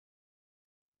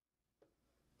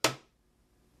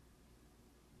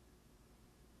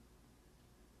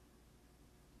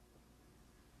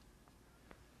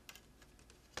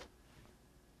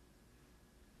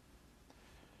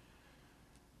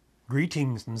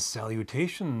Greetings and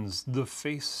salutations, the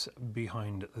face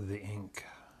behind the ink.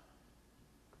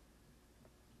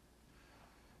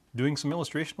 Doing some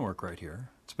illustration work right here.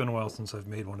 It's been a while since I've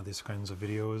made one of these kinds of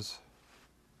videos.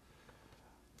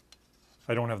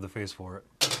 I don't have the face for it.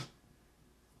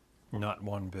 Not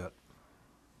one bit.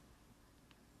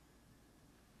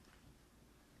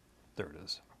 There it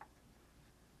is.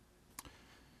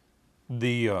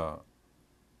 Let's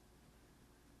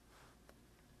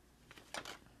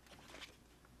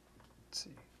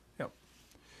see. Yep.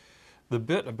 The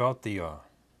bit about the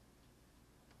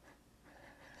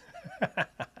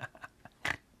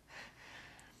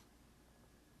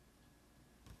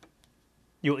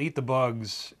you'll eat the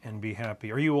bugs and be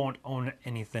happy, or you won't own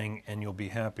anything and you'll be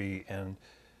happy, and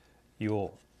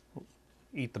you'll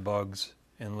eat the bugs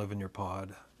and live in your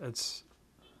pod. It's,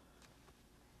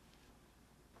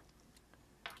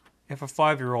 if a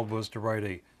 5-year-old was to write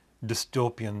a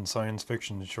dystopian science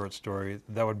fiction short story,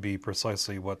 that would be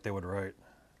precisely what they would write.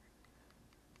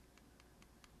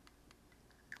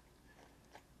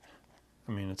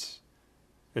 I mean, it's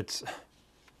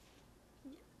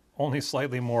only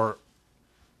slightly more,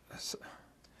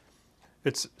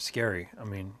 it's scary. I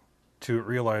mean, to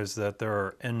realize that there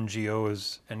are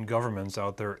NGOs and governments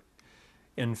out there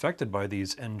infected by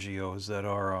these NGOs that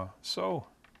are so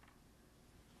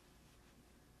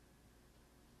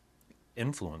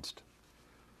influenced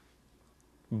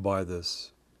by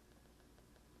this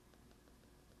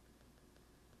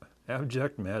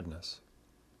abject madness.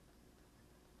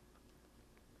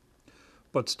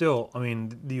 But still, I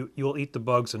mean, you'll eat the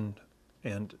bugs and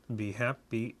be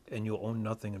happy, and you'll own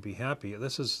nothing and be happy.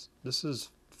 This is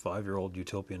 5-year-old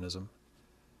utopianism,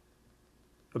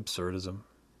 absurdism.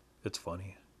 It's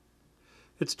funny.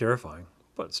 It's terrifying,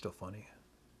 but it's still funny.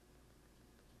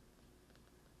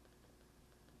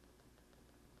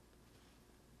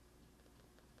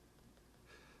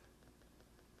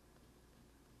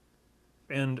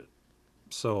 And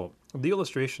so the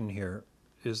illustration here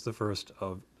is the first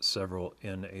of several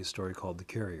in a story called The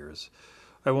Carriers.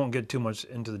 I won't get too much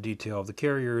into the detail of The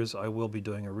Carriers. I will be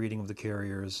doing a reading of The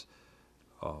Carriers.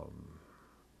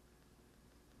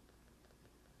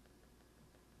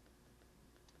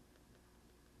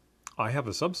 I have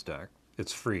a Substack.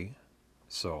 It's free,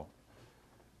 so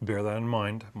bear that in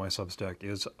mind. My Substack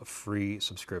is a free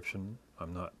subscription.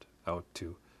 I'm not out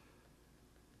to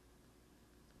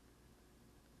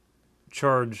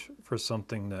charge for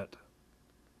something that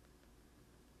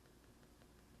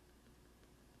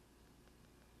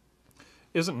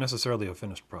isn't necessarily a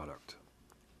finished product,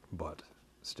 but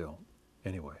still.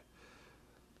 Anyway,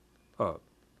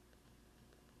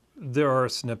 there are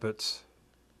snippets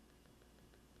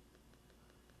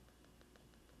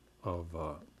of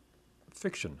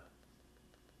fiction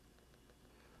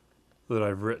that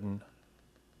I've written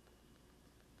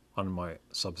on my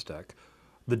Substack.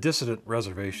 The Dissident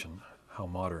Reservation. How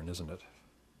modern, isn't it?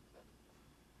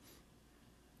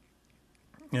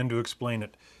 And to explain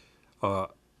it,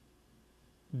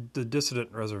 the Dissident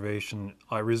Reservation,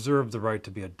 I reserve the right to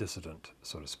be a dissident,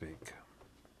 so to speak.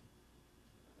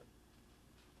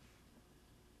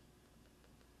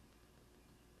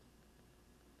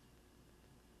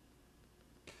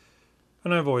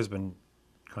 And I've always been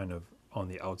kind of on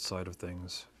the outside of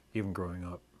things, even growing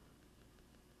up.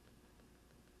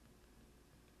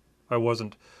 I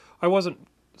wasn't,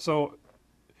 so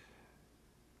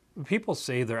people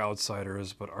say they're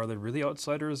outsiders, but are they really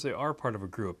outsiders? They are part of a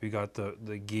group. You got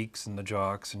the geeks and the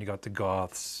jocks, and you got the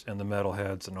goths and the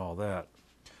metalheads and all that.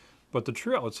 But the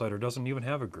true outsider doesn't even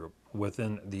have a group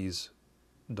within these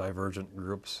divergent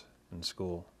groups in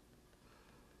school.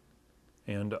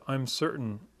 And I'm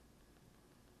certain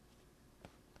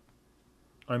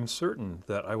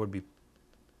that I would be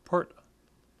part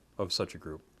of such a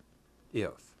group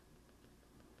if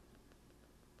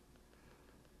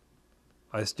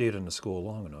I stayed in a school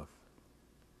long enough.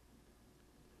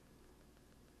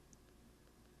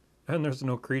 And there's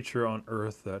no creature on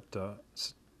earth that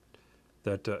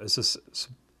is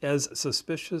as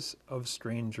suspicious of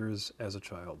strangers as a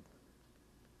child.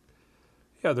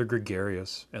 Yeah, they're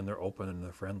gregarious and they're open and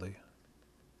they're friendly.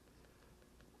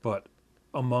 But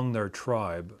among their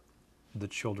tribe, the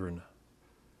children,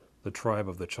 the tribe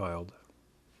of the child,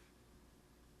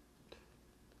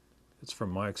 it's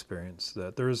from my experience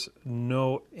that there's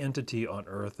no entity on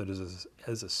earth that is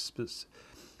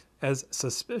as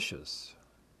suspicious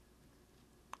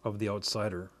of the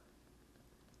outsider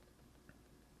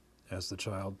as the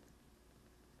child.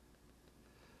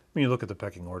 I mean, you look at the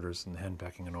pecking orders and the hen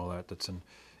pecking and all that, that's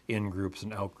in groups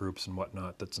and out groups and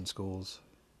whatnot, that's in schools.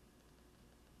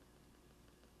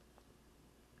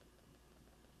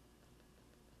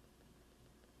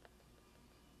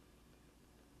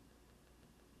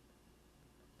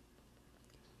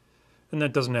 And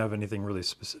that doesn't have anything really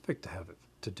specific to have it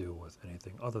to do with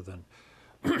anything other than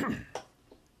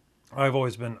I've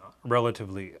always been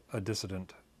relatively a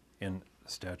dissident in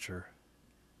stature.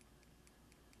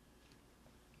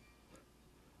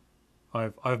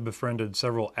 I've befriended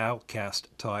several outcast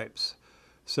types,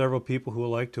 several people who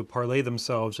like to parlay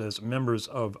themselves as members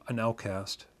of an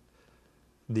outcast,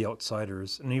 the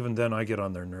outsiders, and even then I get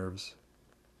on their nerves.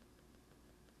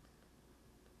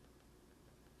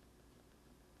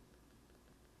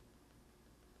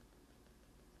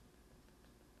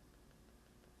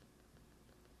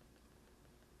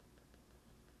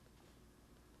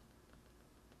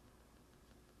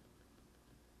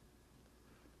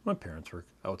 My parents were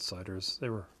outsiders. They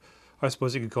were, I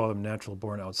suppose you could call them natural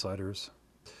born outsiders.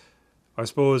 I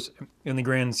suppose in the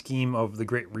grand scheme of the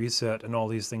Great Reset and all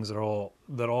these things that all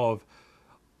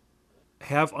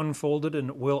have unfolded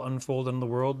and will unfold in the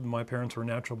world, my parents were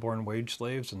natural born wage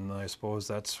slaves, and I suppose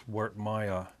that's what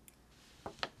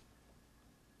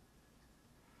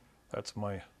that's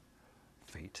my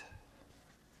fate,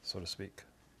 so to speak.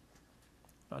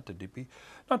 Not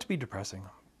to be depressing,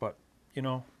 but you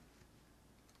know,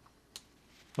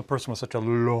 a person with such a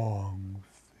long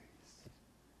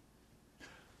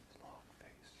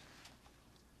face.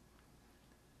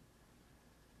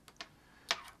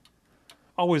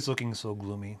 Always looking so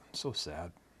gloomy, so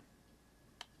sad,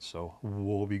 so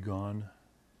woebegone.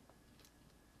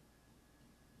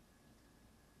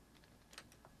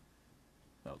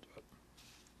 That'll do it.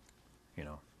 You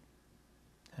know.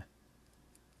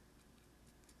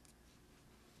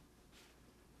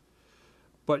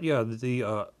 But yeah,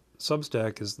 the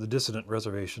Substack is the Dissident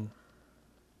Reservation.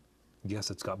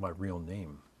 Yes, it's got my real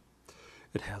name.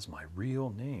 It has my real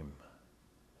name.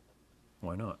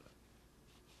 Why not?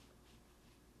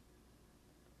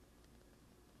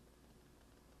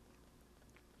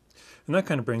 And that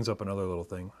kind of brings up another little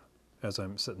thing as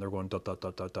I'm sitting there going dot dot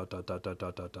dot dot dot dot dot dot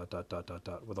dot dot dot dot dot dot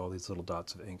dot with all these little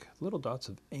dots of ink. Little dots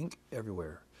of ink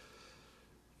everywhere.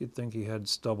 You'd think he had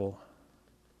stubble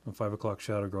and 5 o'clock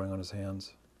shadow growing on his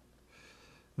hands.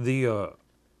 There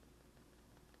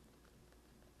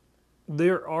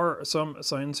are some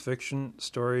science fiction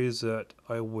stories that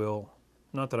I will,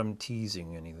 not that I'm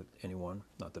teasing anyone,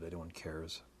 not that anyone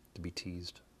cares to be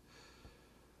teased,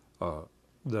 that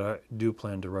I do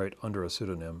plan to write under a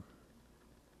pseudonym.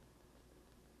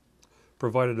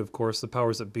 Provided, of course, the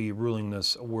powers that be ruling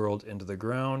this world into the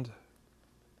ground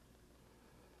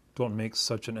don't make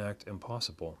such an act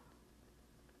impossible.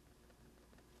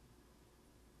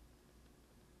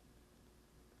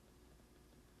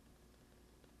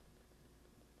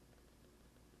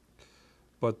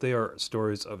 But they are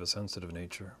stories of a sensitive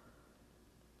nature.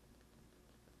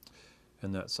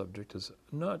 And that subject is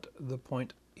not the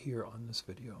point here on this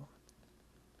video.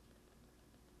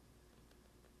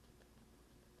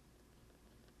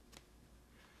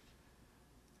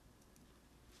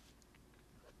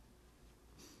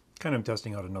 Kind of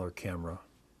testing out another camera.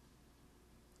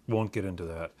 Won't get into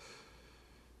that.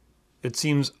 It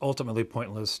seems ultimately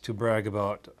pointless to brag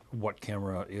about what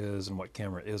camera is and what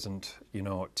camera isn't. You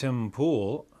know, Tim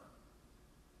Pool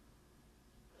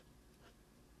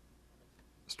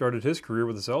started his career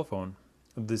with a cell phone.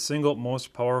 The single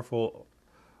most powerful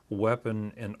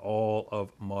weapon in all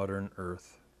of modern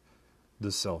Earth.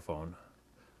 The cell phone.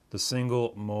 The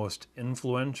single most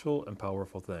influential and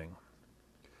powerful thing.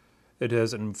 It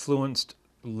has influenced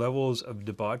levels of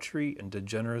debauchery and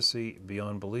degeneracy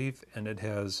beyond belief, and it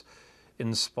has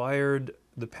inspired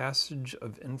the passage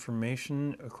of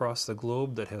information across the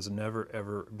globe that has never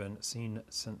ever been seen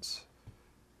since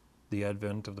the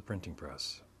advent of the printing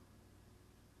press.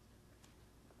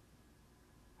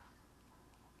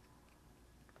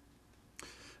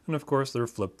 And of course there are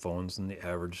flip phones and the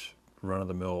average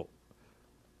run-of-the-mill,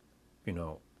 you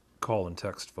know, call and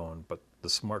text phone, but the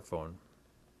smartphone,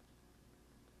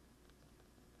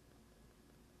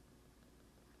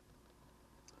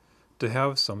 to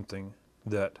have something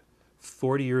that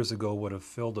 40 years ago would have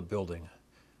filled a building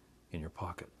in your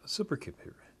pocket, a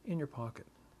supercomputer in your pocket.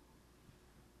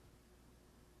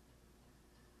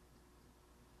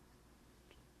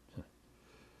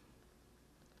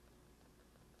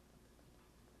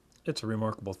 It's a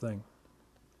remarkable thing.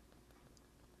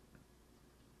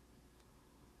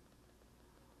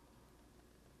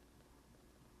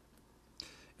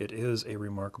 It is a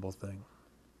remarkable thing.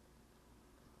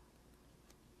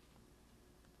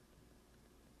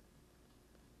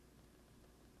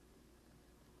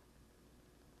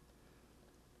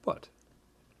 But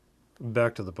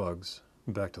back to the bugs,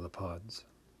 back to the pods.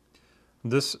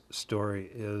 This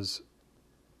story is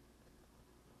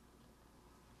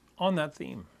on that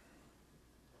theme.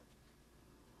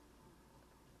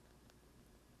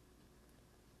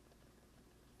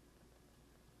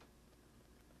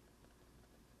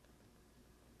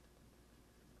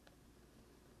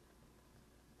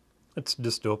 It's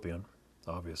dystopian,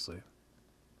 obviously.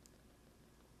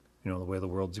 You know, the way the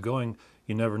world's going,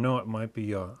 you never know, it might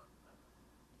be a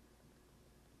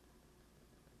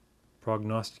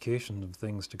prognostication of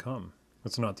things to come.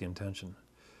 That's not the intention.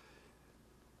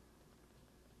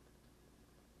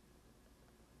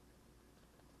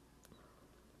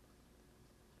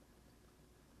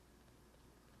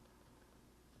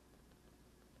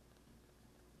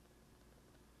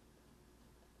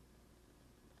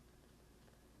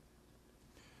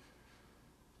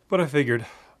 But I figured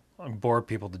I'd bore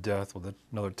people to death with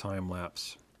another time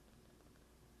lapse.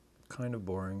 Kind of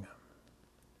boring.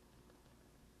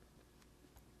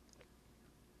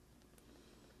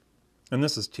 And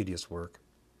this is tedious work.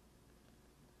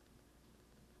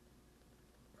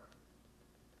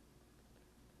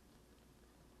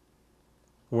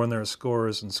 When there are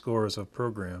scores and scores of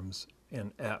programs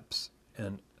and apps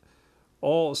and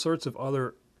all sorts of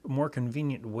other more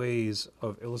convenient ways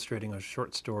of illustrating a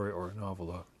short story or a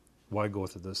novella, why go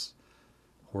through this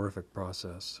horrific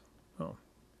process? Oh.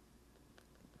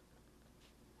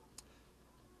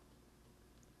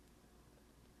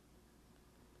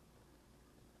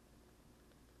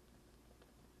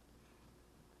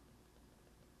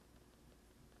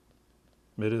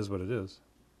 It is what it is.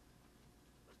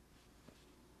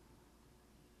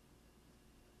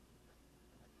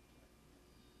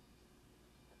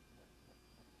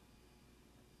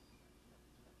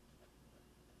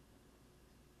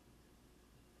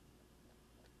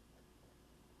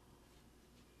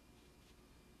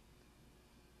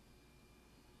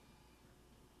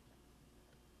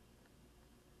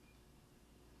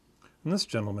 And this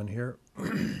gentleman here,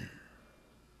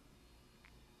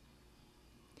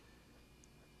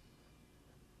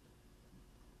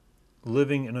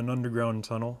 living in an underground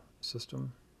tunnel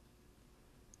system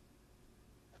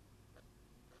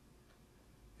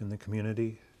in the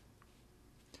community,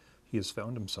 he has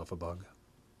found himself a bug,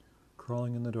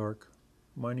 crawling in the dark,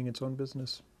 minding its own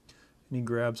business, and he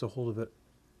grabs a hold of it,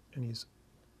 and he's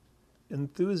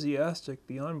enthusiastic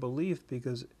beyond belief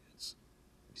because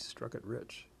he struck it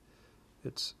rich.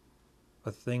 It's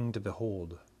a thing to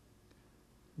behold,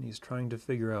 and he's trying to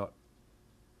figure out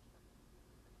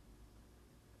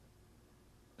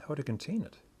how to contain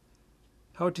it,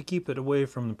 how to keep it away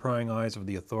from the prying eyes of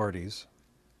the authorities,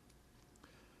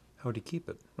 how to keep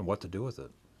it, and what to do with it.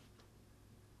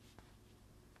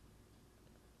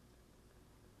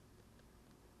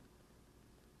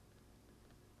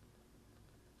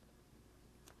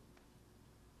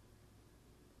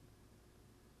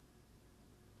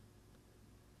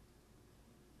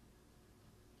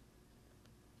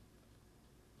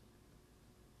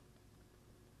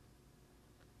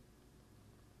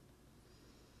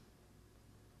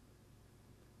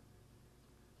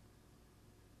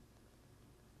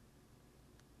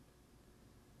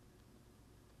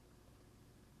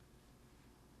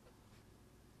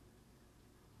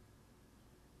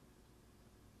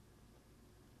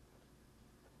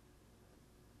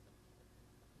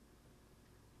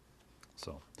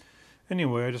 So,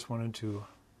 anyway, I just wanted to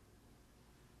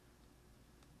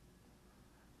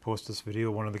post this video.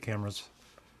 One of the cameras,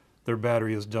 their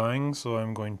battery is dying, so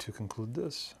I'm going to conclude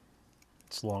this.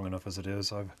 It's long enough as it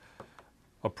is. I've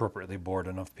appropriately bored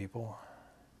enough people.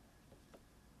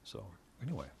 So,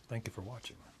 anyway, thank you for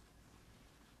watching.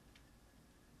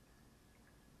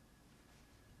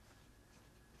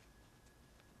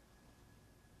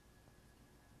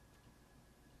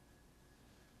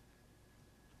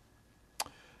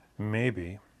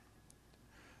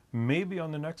 Maybe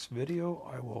on the next video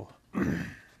I will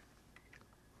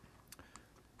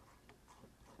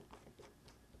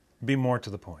be more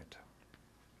to the point.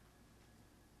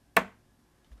 Have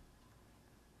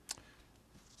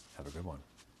a good one.